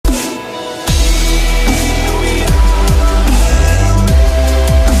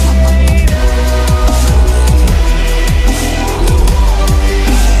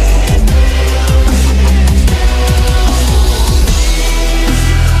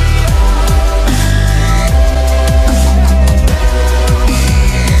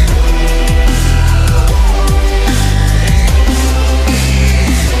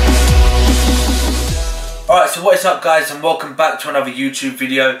What is up, guys, and welcome back to another YouTube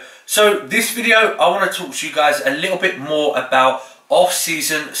video. So this video I want to talk to you guys a little bit more about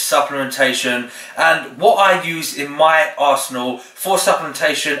off-season supplementation and what I use in my arsenal for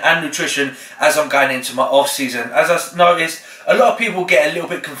supplementation and nutrition as I'm going into my off-season. As I noticed, a lot of people get a little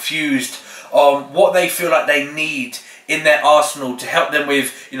bit confused on what they feel like they need in their arsenal to help them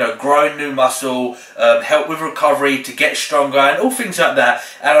with, growing new muscle, help with recovery, to get stronger, and all things like that.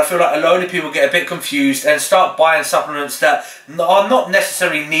 And I feel like a lot of people get a bit confused and start buying supplements that are not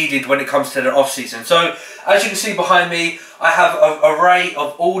necessarily needed when it comes to the off season. So as you can see behind me, I have an array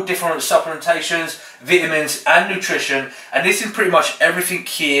of all different supplementations, vitamins and nutrition, and this is pretty much everything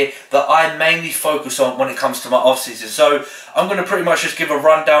here that I mainly focus on when it comes to my off season. So I'm going to pretty much just give a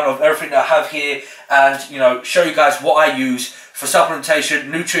rundown of everything that I have here and show you guys what I use for supplementation,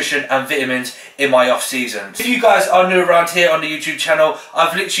 nutrition and vitamins in my off season. If you guys are new around here on the YouTube channel,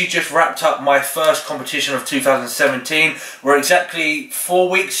 I've literally just wrapped up my first competition of 2017. We're exactly 4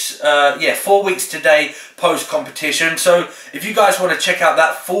 weeks, 4 weeks today post competition. So if you guys want to check out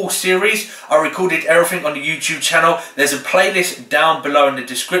that full series, I recorded everything on the YouTube channel. There's a playlist down below in the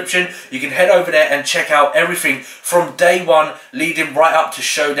description. You can head over there and check out everything from day one leading right up to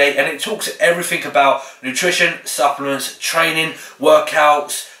show day, and it talks everything about nutrition, supplements, training,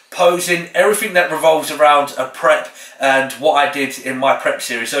 workouts, posing, everything that revolves around a prep and what I did in my prep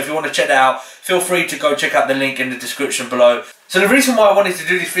series. So if you want to check that out, feel free to go check out the link in the description below. So the reason why I wanted to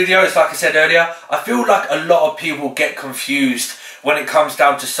do this video is, like I said earlier, I feel like a lot of people get confused when it comes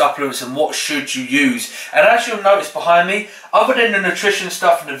down to supplements and what should you use. And as you'll notice behind me, other than the nutrition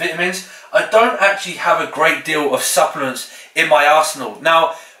stuff and the vitamins, I don't actually have a great deal of supplements in my arsenal.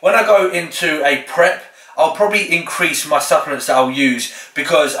 Now, when I go into a prep, I'll probably increase my supplements that I'll use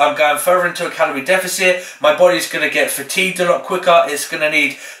because I'm going further into a calorie deficit. My body's going to get fatigued a lot quicker. It's going to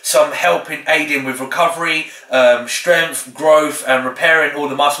need some help in aiding with recovery, strength, growth and repairing all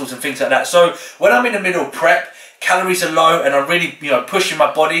the muscles and things like that. So when I'm in the middle of prep, calories are low and I'm really pushing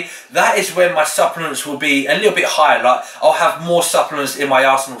my body, that is when my supplements will be a little bit higher. Like, I'll have more supplements in my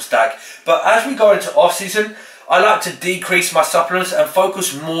arsenal stack. But as we go into off season, I like to decrease my supplements and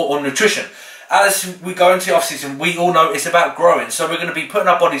focus more on nutrition. As we go into off season, we all know it's about growing, so we're going to be putting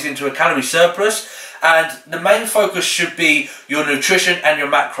our bodies into a calorie surplus, and the main focus should be your nutrition and your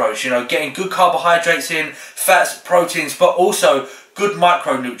macros. Getting good carbohydrates in, fats, proteins, but also good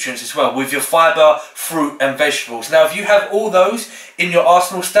micronutrients as well, with your fiber, fruit and vegetables. Now, if you have all those in your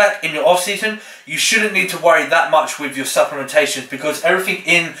arsenal stack in your off season, you shouldn't need to worry that much with your supplementations, because everything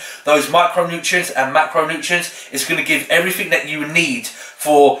in those micronutrients and macronutrients is going to give everything that you need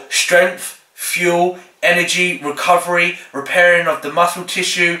for strength, fuel, energy, recovery, repairing of the muscle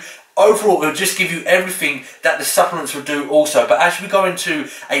tissue. Overall, it will just give you everything that the supplements will do also. But as we go into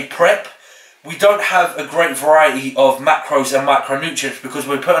a prep, we don't have a great variety of macros and micronutrients because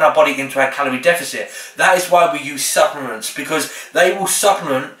we're putting our body into a calorie deficit. That is why we use supplements, because they will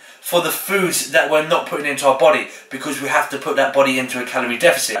supplement for the foods that we're not putting into our body, because we have to put that body into a calorie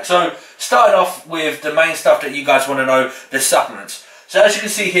deficit. So starting off with the main stuff that you guys want to know, the supplements. So as you can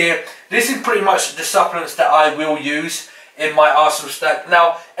see here, this is pretty much the supplements that I will use in my arsenal stack.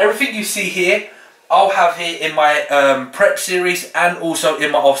 Now, everything you see here, I'll have here in my prep series and also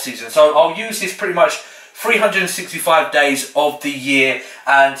in my off season. So I'll use this pretty much 365 days of the year,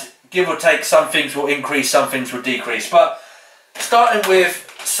 and give or take, some things will increase, some things will decrease. But starting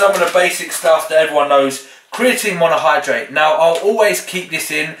with some of the basic stuff that everyone knows, creatine monohydrate. Now, I'll always keep this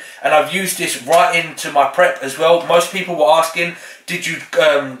in, and I've used this right into my prep as well. Most people were asking, did you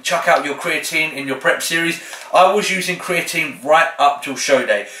chuck out your creatine in your prep series? I was using creatine right up till show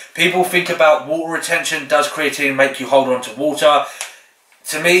day. People think about water retention. Does creatine make you hold on to water?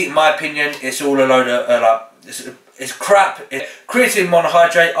 To me, in my opinion, it's all a load of it's crap. Creatine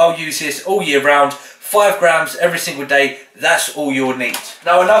monohydrate, I'll use this all year round. 5 grams every single day, that's all you'll need.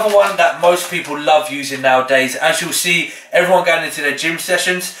 Now, another one that most people love using nowadays, as you'll see everyone going into their gym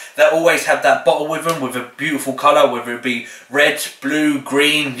sessions, they always have that bottle with them with a beautiful colour, whether it be red, blue,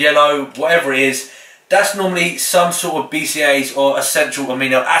 green, yellow, whatever it is. That's normally some sort of BCAAs or essential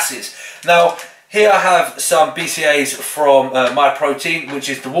amino acids. Now, here I have some BCAAs from my protein, which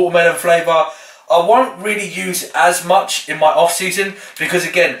is the watermelon flavour. I won't really use as much in my off season because,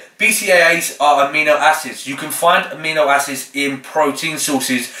 again, BCAAs are amino acids. You can find amino acids in protein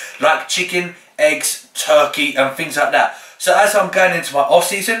sources like chicken, eggs, turkey and things like that. So as I'm going into my off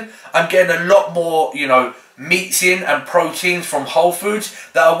season, I'm getting a lot more, meats in and proteins from whole foods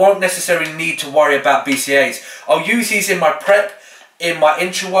that I won't necessarily need to worry about BCAAs. I'll use these in my prep, in my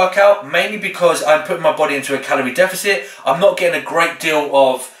intra-workout, mainly because I'm putting my body into a calorie deficit. I'm not getting a great deal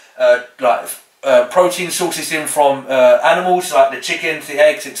of protein sources in from animals like the chickens, the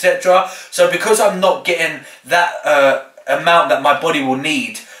eggs, etc. So because I'm not getting that amount that my body will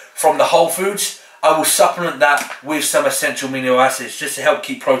need from the whole foods, I will supplement that with some essential amino acids just to help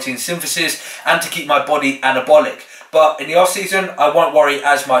keep protein synthesis and to keep my body anabolic. But in the off season, I won't worry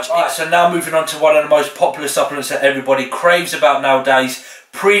as much. Alright, so now moving on to one of the most popular supplements that everybody craves about nowadays,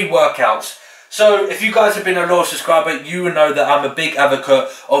 pre-workouts. So if you guys have been a loyal subscriber, you will know that I'm a big advocate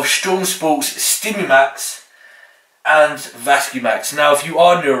of Strong Sports Stimumax and Vascumax. Now if you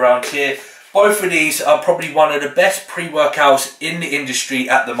are new around here, both of these are probably one of the best pre-workouts in the industry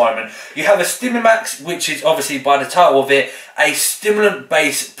at the moment. You have a Stimumax, which is obviously by the title of it, a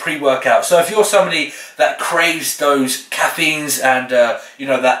stimulant-based pre-workout. So if you're somebody that craves those caffeines and you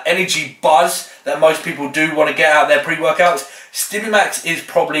know, that energy buzz that most people do want to get out of their pre-workouts, Stimumax is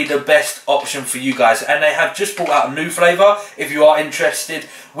probably the best option for you guys. And they have just brought out a new flavour, if you are interested,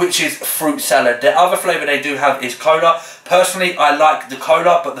 which is fruit salad. The other flavour they do have is cola. Personally, I like the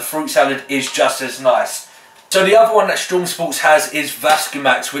cola, but the fruit salad is just as nice. So the other one that Strong Sports has is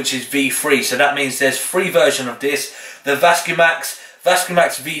Vascumax, which is V3. So that means there's 3 versions of this. The Vascumax,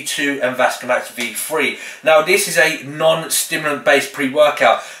 Vascumax V2 and Vascumax V3. Now this is a non-stimulant based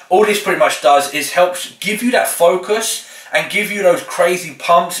pre-workout. All this pretty much does is helps give you that focus and give you those crazy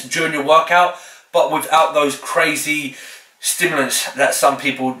pumps during your workout, but without those crazy stimulants that some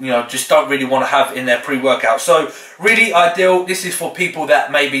people, you know, just don't really want to have in their pre-workout. So really ideal. This is for people that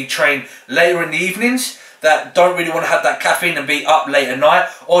maybe train later in the evenings, that don't really want to have that caffeine and be up late at night,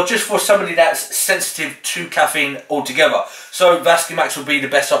 or just for somebody that's sensitive to caffeine altogether. So Vascumax will be the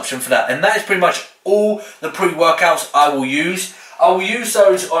best option for that. And that is pretty much all the pre-workouts I will use. I will use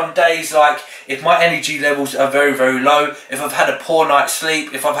those on days like if my energy levels are very, very low, if I've had a poor night's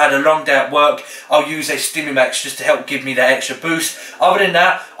sleep, if I've had a long day at work, I'll use a Stimumax just to help give me that extra boost. Other than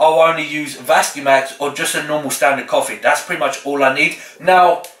that, I'll only use Vascumax or just a normal standard coffee. That's pretty much all I need.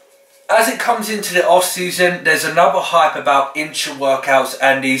 Now, as it comes into the off season, there's another hype about intra-workouts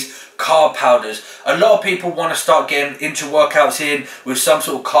and these carb powders. A lot of people want to start getting intra-workouts in with some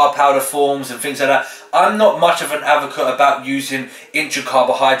sort of carb powder forms and things like that. I'm not much of an advocate about using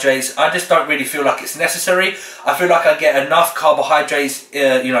intra-carbohydrates. I just don't really feel like it's necessary. I feel like I get enough carbohydrates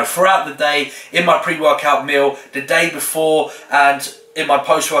you know, throughout the day, in my pre-workout meal, the day before, and in my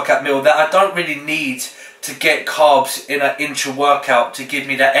post-workout meal, that I don't really need to get carbs in an intra-workout to give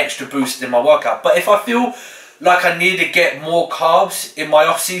me that extra boost in my workout. But if I feel like I need to get more carbs in my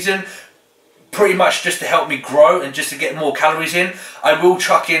off-season, pretty much just to help me grow and just to get more calories in, I will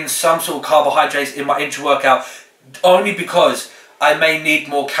chuck in some sort of carbohydrates in my intra-workout, only because I may need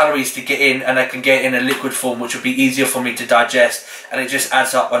more calories to get in, and I can get in a liquid form, which would be easier for me to digest, and it just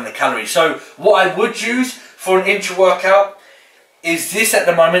adds up on the calories. So what I would use for an intra-workout is this at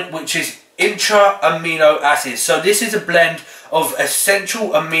the moment, which is intra amino acids. So this is a blend of essential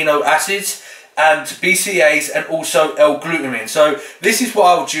amino acids and BCAAs and also L-glutamine. So this is what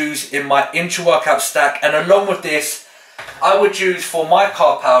I would use in my intra-workout stack, and along with this I would use for my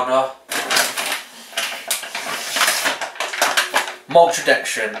carb powder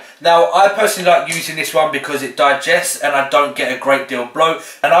maltodextrin. Now I personally like using this one because it digests and I don't get a great deal of bloat,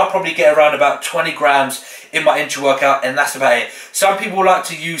 and I'll probably get around about 20 grams in my intra-workout, and that's about it. Some people like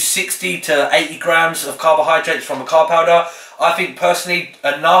to use 60 to 80 grams of carbohydrates from a carb powder. I think personally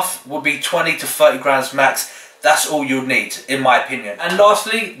enough would be 20 to 30 grams max. That's all you'll need, in my opinion. And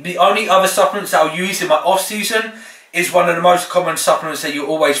lastly, the only other supplements that I'll use in my off season is one of the most common supplements that you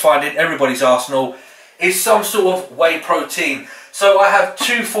always find in everybody's arsenal, is some sort of whey protein. So I have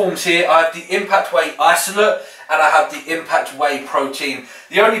 2 forms here. I have the Impact Whey Isolate and I have the Impact Whey Protein.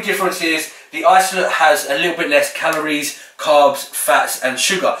 The only difference is the isolate has a little bit less calories, carbs, fats and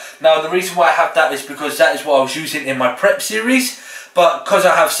sugar. Now the reason why I have that is because that is what I was using in my prep series, but because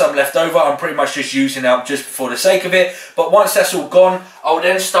I have some left over, I'm pretty much just using it just for the sake of it. But once that's all gone, I will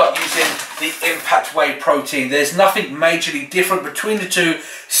then start using the Impact Whey Protein. There's nothing majorly different between the two,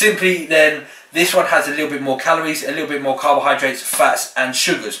 simply then this one has a little bit more calories, a little bit more carbohydrates, fats and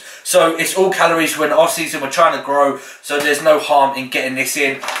sugars. So it's all calories. When off season we're trying to grow, so there's no harm in getting this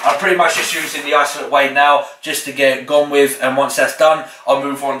in. I'm pretty much just using the isolate whey now just to get it gone with, and once that's done I'll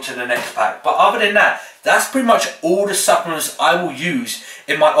move on to the next pack. But other than that, that's pretty much all the supplements I will use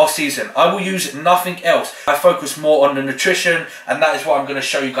in my off season. I will use nothing else. I focus more on the nutrition, and that is what I'm going to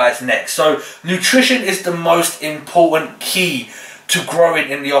show you guys next. So nutrition is the most important key to growing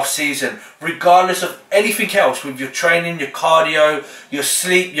in the off season, regardless of anything else with your training, your cardio, your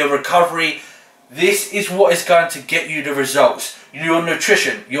sleep, your recovery. This is what is going to get you the results. your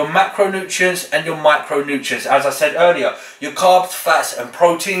nutrition, your macronutrients and your micronutrients. As I said earlier, your carbs, fats and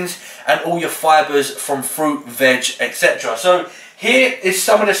proteins, and all your fibers from fruit, veg, etc. So here is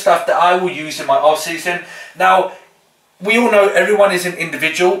some of the stuff that I will use in my off season. Now, we all know everyone is an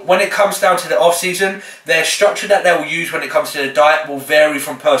individual. When it comes down to the off season, their structure that they will use when it comes to the diet will vary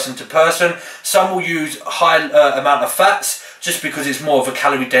from person to person. Some will use high amount of fats just because it's more of a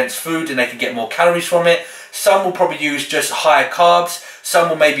calorie dense food and they can get more calories from it. Some will probably use just higher carbs. Some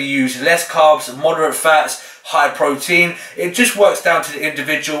will maybe use less carbs, moderate fats, high protein. It just works down to the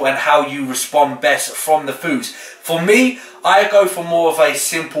individual and how you respond best from the foods. For me, I go for more of a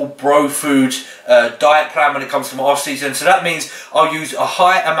simple bro food diet plan when it comes to my off season. So that means I'll use a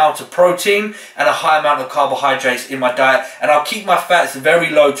high amount of protein and a high amount of carbohydrates in my diet, and I'll keep my fats very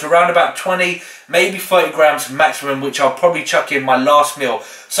low to around about 20, maybe 30 grams maximum, which I'll probably chuck in my last meal.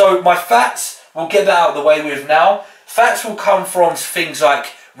 So my fats, we'll get that out of the way with now. Fats will come from things like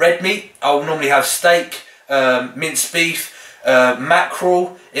red meat. I'll normally have steak, minced beef,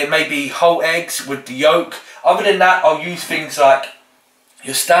 mackerel. It may be whole eggs with the yolk. Other than that, I'll use things like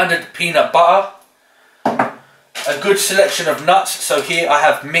your standard peanut butter, a good selection of nuts. So here I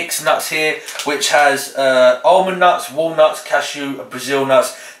have mixed nuts here, which has almond nuts, walnuts, cashew, Brazil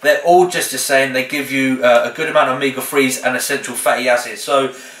nuts. They're all just the same. They give you a good amount of omega-3s and essential fatty acids.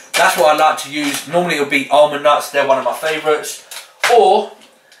 So that's what I like to use. Normally it'll be almond nuts. They're one of my favourites. Or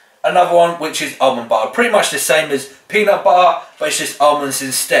another one, which is almond butter. Pretty much the same as peanut butter, but it's just almonds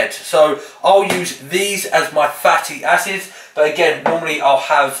instead. So I'll use these as my fatty acids. But again, normally I'll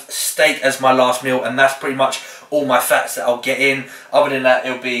have steak as my last meal, and that's pretty much all my fats that I'll get in. Other than that,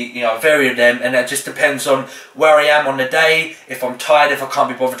 it'll be, you know, a variety of them, and that just depends on where I am on the day. If I'm tired, if I can't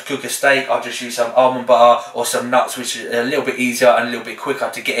be bothered to cook a steak, I'll just use some almond butter or some nuts, which is a little bit easier and a little bit quicker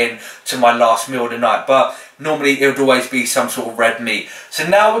to get in to my last meal of the night. But normally it would always be some sort of red meat. So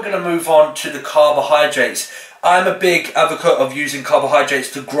now we're going to move on to the carbohydrates. I'm a big advocate of using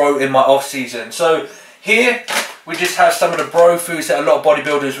carbohydrates to grow in my off season. So here we just have some of the bro foods that a lot of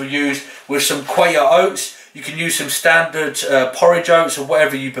bodybuilders will use, with some quail oats. You can use some standard porridge oats or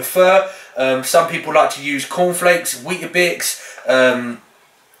whatever you prefer. Some people like to use cornflakes, Weetabix,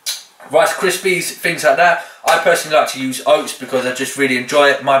 Rice Krispies, things like that. I personally like to use oats because I just really enjoy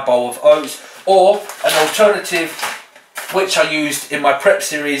it, my bowl of oats. Or an alternative, which I used in my prep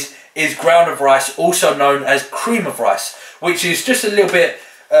series, is ground of rice, also known as cream of rice, which is just a little bit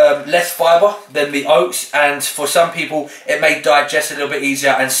less fibre than the oats, and for some people it may digest a little bit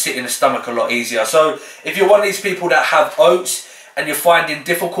easier and sit in the stomach a lot easier. So if you're one of these people that have oats and you're finding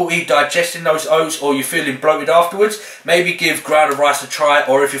difficulty digesting those oats, or you're feeling bloated afterwards, maybe give ground of rice a try.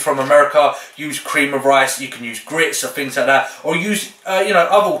 Or if you're from America, use cream of rice. You can use grits or things like that, or use you know,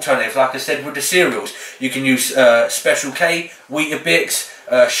 other alternatives. Like I said, with the cereals, you can use Special K,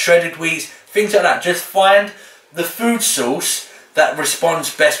 Weetabix, shredded wheat, things like that. Just find the food source that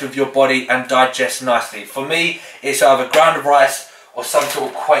responds best with your body and digests nicely. For me, it's either ground of rice or some sort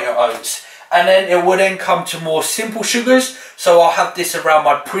of Quaker oats. And then it will then come to more simple sugars. So I'll have this around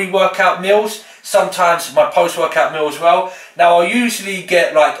my pre-workout meals, sometimes my post-workout meal as well. Now I'll usually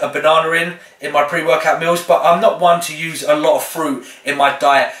get like a banana in my pre-workout meals, but I'm not one to use a lot of fruit in my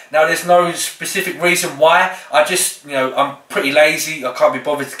diet. Now there's no specific reason why. I just, you know, I'm pretty lazy. I can't be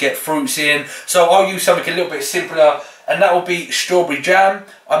bothered to get fruits in. So I'll use something a little bit simpler, and that will be strawberry jam.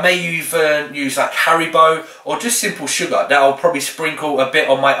 I may even use like Haribo or just simple sugar that I'll probably sprinkle a bit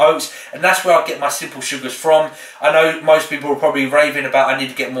on my oats, and that's where I'll get my simple sugars from. I know most people are probably raving about I need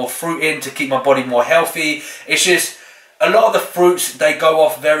to get more fruit in to keep my body more healthy. It's just a lot of the fruits, they go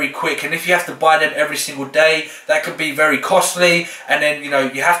off very quick, and if you have to buy them every single day, that could be very costly, and then, you know,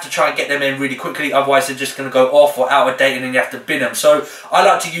 you have to try and get them in really quickly, otherwise they're just going to go off or out of date, and then you have to bin them. So I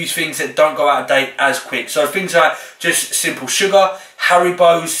like to use things that don't go out of date as quick. So things like just simple sugar,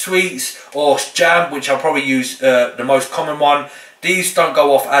 Haribo sweets, or jam, which I'll probably use the most common one. These don't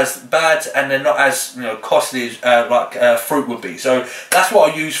go off as bad, and they're not as, you know, costly as like fruit would be. So that's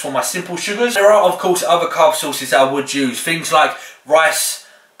what I use for my simple sugars. There are of course other carb sources that I would use. Things like rice,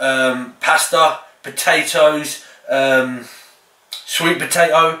 pasta, potatoes, sweet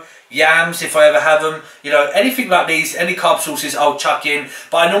potato, yams if I ever have them. You know, anything like these, any carb sources I'll chuck in.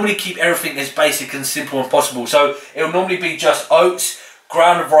 But I normally keep everything as basic and simple as possible. So it'll normally be just oats,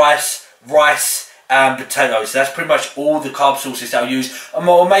 ground of rice, and potatoes. That's pretty much all the carb sources that I'll use.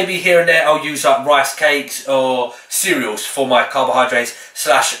 Or maybe here and there I'll use like rice cakes or cereals for my carbohydrates /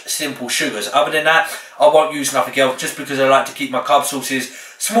 simple sugars. Other than that, I won't use nothing else, just because I like to keep my carb sources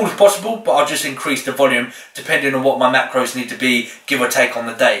small as possible, but I'll just increase the volume depending on what my macros need to be, give or take on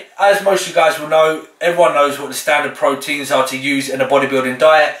the day. As most of you guys will know, everyone knows what the standard proteins are to use in a bodybuilding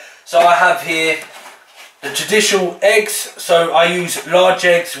diet. So I have here the traditional eggs. So I use large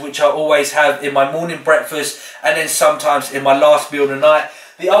eggs, which I always have in my morning breakfast and then sometimes in my last meal of the night.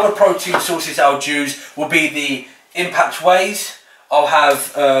 The other protein sources I would use will be the Impact Wheys. I'll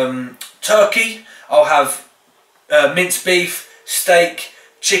have turkey, I'll have minced beef, steak,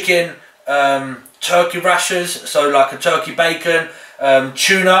 chicken, turkey rashers, so like a turkey bacon,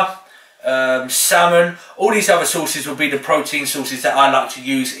 tuna, salmon. All these other sources will be the protein sources that I like to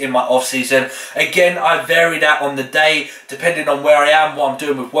use in my off season. Again, I vary that on the day depending on where I am, what I'm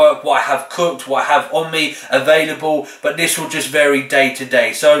doing with work, what I have cooked, what I have on me available, but this will just vary day to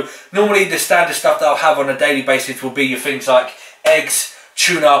day. So normally the standard stuff that I'll have on a daily basis will be your things like eggs,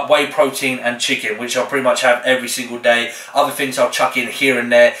 tuna, whey protein and chicken, which I'll pretty much have every single day. Other things I'll chuck in here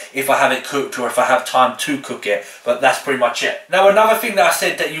and there if I have it cooked or if I have time to cook it, but that's pretty much it. Now another thing that I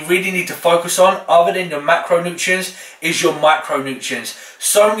said that you really need to focus on other than your macronutrients is your micronutrients.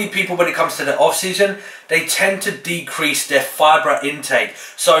 So many people, when it comes to the off season, they tend to decrease their fibre intake.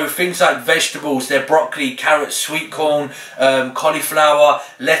 So things like vegetables, their broccoli, carrots, sweet corn, cauliflower,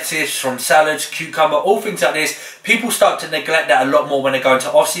 lettuce from salads, cucumber, all things like this. People start to neglect that a lot more when they go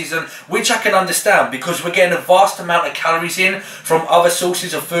into off season, which I can understand because we're getting a vast amount of calories in from other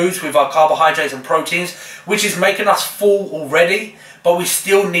sources of foods with our carbohydrates and proteins, which is making us full already, but we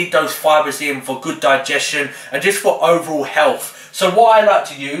still need those fibres in for good digestion and just for overall health. So what I like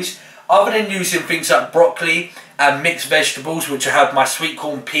to use, other than using things like broccoli and mixed vegetables, which I have my sweet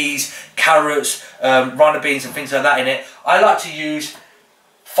corn, peas, carrots, runner beans and things like that in it, I like to use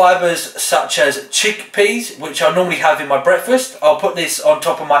fibres such as chickpeas, which I normally have in my breakfast. I'll put this on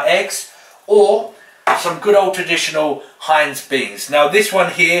top of my eggs, or some good old traditional Heinz beans. Now this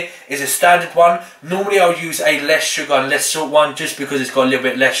one here is a standard one. Normally I'll use a less sugar and less salt one just because it's got a little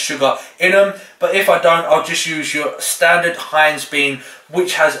bit less sugar in them. But if I don't, I'll just use your standard Heinz bean,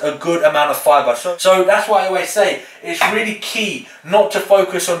 which has a good amount of fibre. So that's why I always say it's really key not to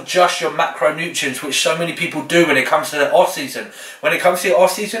focus on just your macronutrients, which so many people do when it comes to the off season. When it comes to the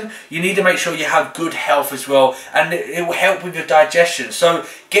off season, you need to make sure you have good health as well, and it will help with your digestion. So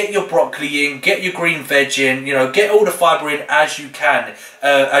get your broccoli in, get your green veg in, you know, get all the fibre in as you can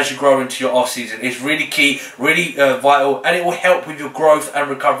as you grow into your off season. It's really key, really vital, and it will help with your growth and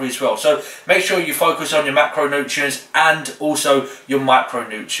recovery as well. So make sure you focus on your macronutrients and also your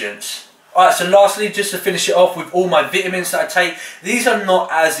micronutrients. Alright, so lastly, just to finish it off with all my vitamins that I take, these are not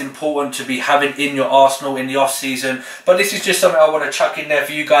as important to be having in your arsenal in the off season, but this is just something I want to chuck in there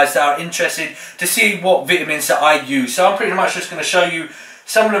for you guys that are interested to see what vitamins that I use. So I'm pretty much just going to show you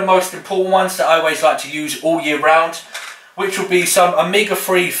some of the most important ones that I always like to use all year round, which will be some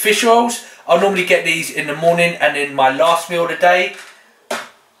omega-3 fish oils. I'll normally get these in the morning and in my last meal of the day.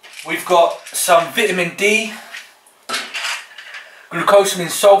 We've got some vitamin D, glucosamine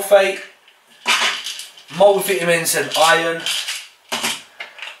sulfate, multivitamins and iron.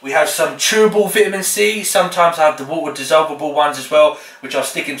 We have some chewable vitamin C. Sometimes I have the water dissolvable ones as well, which I'll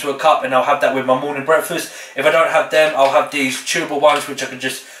stick into a cup and I'll have that with my morning breakfast. If I don't have them, I'll have these chewable ones which I can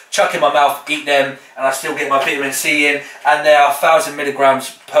just chuck in my mouth, eat them, and I still get my vitamin C in, and they are 1,000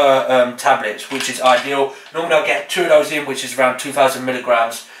 milligrams per tablet, which is ideal. Normally I'll get 2 of those in, which is around 2,000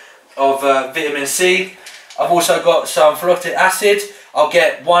 milligrams of vitamin C. I've also got some folate acid. I'll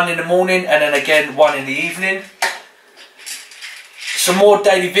get 1 in the morning and then again 1 in the evening. Some more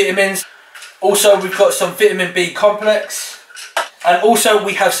daily vitamins. Also we've got some vitamin B complex. And also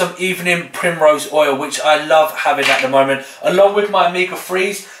we have some evening primrose oil, which I love having at the moment. Along with my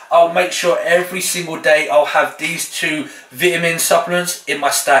omega-3s, I'll make sure every single day I'll have these 2 vitamin supplements in my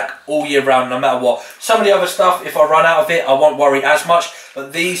stack all year round, no matter what. Some of the other stuff, if I run out of it, I won't worry as much.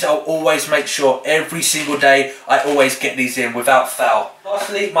 But these I'll always make sure every single day I always get these in without fail.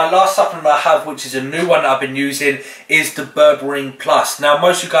 Lastly, my last supplement I have, which is a new one that I've been using, is the Berberine Plus. Now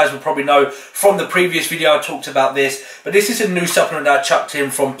most of you guys will probably know from the previous video I talked about this, but this is a new supplement that I chucked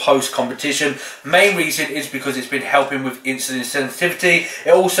in from post-competition. Main reason is because it's been helping with insulin sensitivity.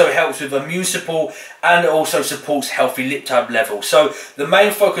 It also helps with immune support, and it also supports healthy lipid levels. So the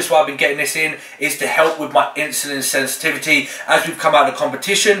main focus why I've been getting this in is to help with my insulin sensitivity. As we've come out of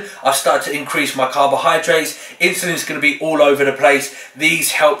competition, I've started to increase my carbohydrates. Insulin is going to be all over the place.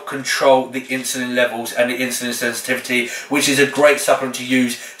 These help control the insulin levels and the insulin sensitivity, which is a great supplement to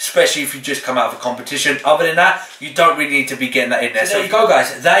use, especially if you just come out of a competition. Other than that, you don't really need to be getting that in there. So there you go,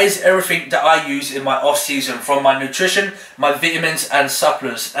 guys. That is everything that I use in my off season, from my nutrition, my vitamins and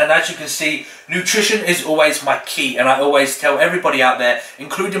supplements. And as you can see, nutrition is always my key, and I always tell everybody out there,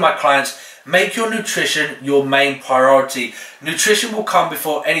 including my clients, make your nutrition your main priority. Nutrition will come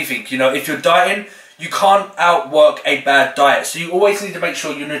before anything. You know, if you're dieting, you can't outwork a bad diet. So you always need to make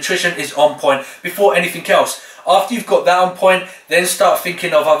sure your nutrition is on point before anything else. After you've got that on point, then start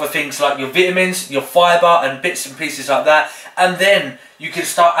thinking of other things like your vitamins, your fibre and bits and pieces like that. And then you can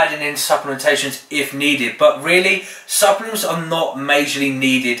start adding in supplementations if needed. But really, supplements are not majorly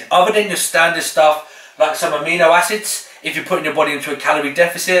needed. Other than your standard stuff like some amino acids, if you're putting your body into a calorie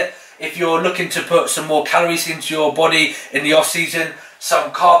deficit, if you're looking to put some more calories into your body in the off season,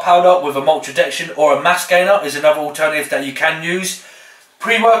 some carb powder with a maltodextrin or a mass gainer is another alternative that you can use.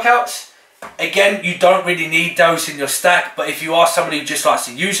 Pre-workouts, again, you don't really need those in your stack, but if you are somebody who just likes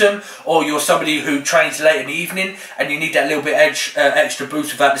to use them, or you're somebody who trains late in the evening and you need that little bit extra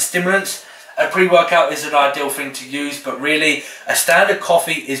boost without the stimulants, a pre-workout is an ideal thing to use. But really, a standard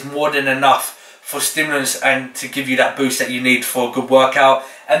coffee is more than enough for stimulants and to give you that boost that you need for a good workout.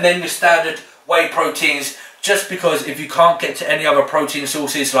 And then your standard whey proteins, just because if you can't get to any other protein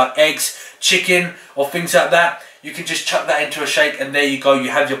sources like eggs, chicken or things like that, you can just chuck that into a shake and there you go,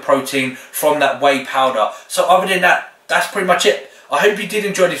 you have your protein from that whey powder. So other than that, that's pretty much it. I hope you did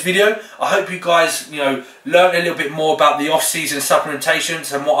enjoy this video. I hope you guys, you know, learned a little bit more about the off-season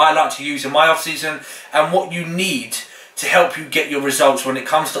supplementations and what I like to use in my off-season and what you need to help you get your results when it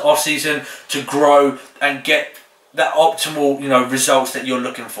comes to off-season, to grow and get that optimal, you know, results that you're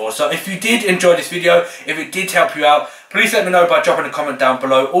looking for. So if you did enjoy this video, if it did help you out, please let me know by dropping a comment down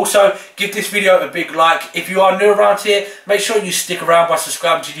below. Also, give this video a big like. If you are new around here, make sure you stick around by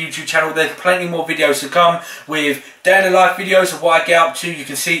subscribing to the YouTube channel. There's plenty more videos to come with day in the life videos of what I get up to. You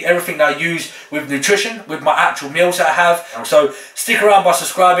can see everything that I use with nutrition, with my actual meals that I have. So stick around by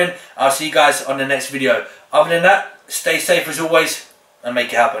subscribing. I'll see you guys on the next video. Other than that, stay safe as always and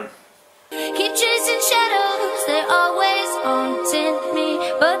make it happen. Keep chasing shadows, they're always haunting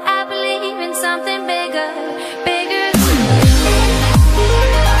me, but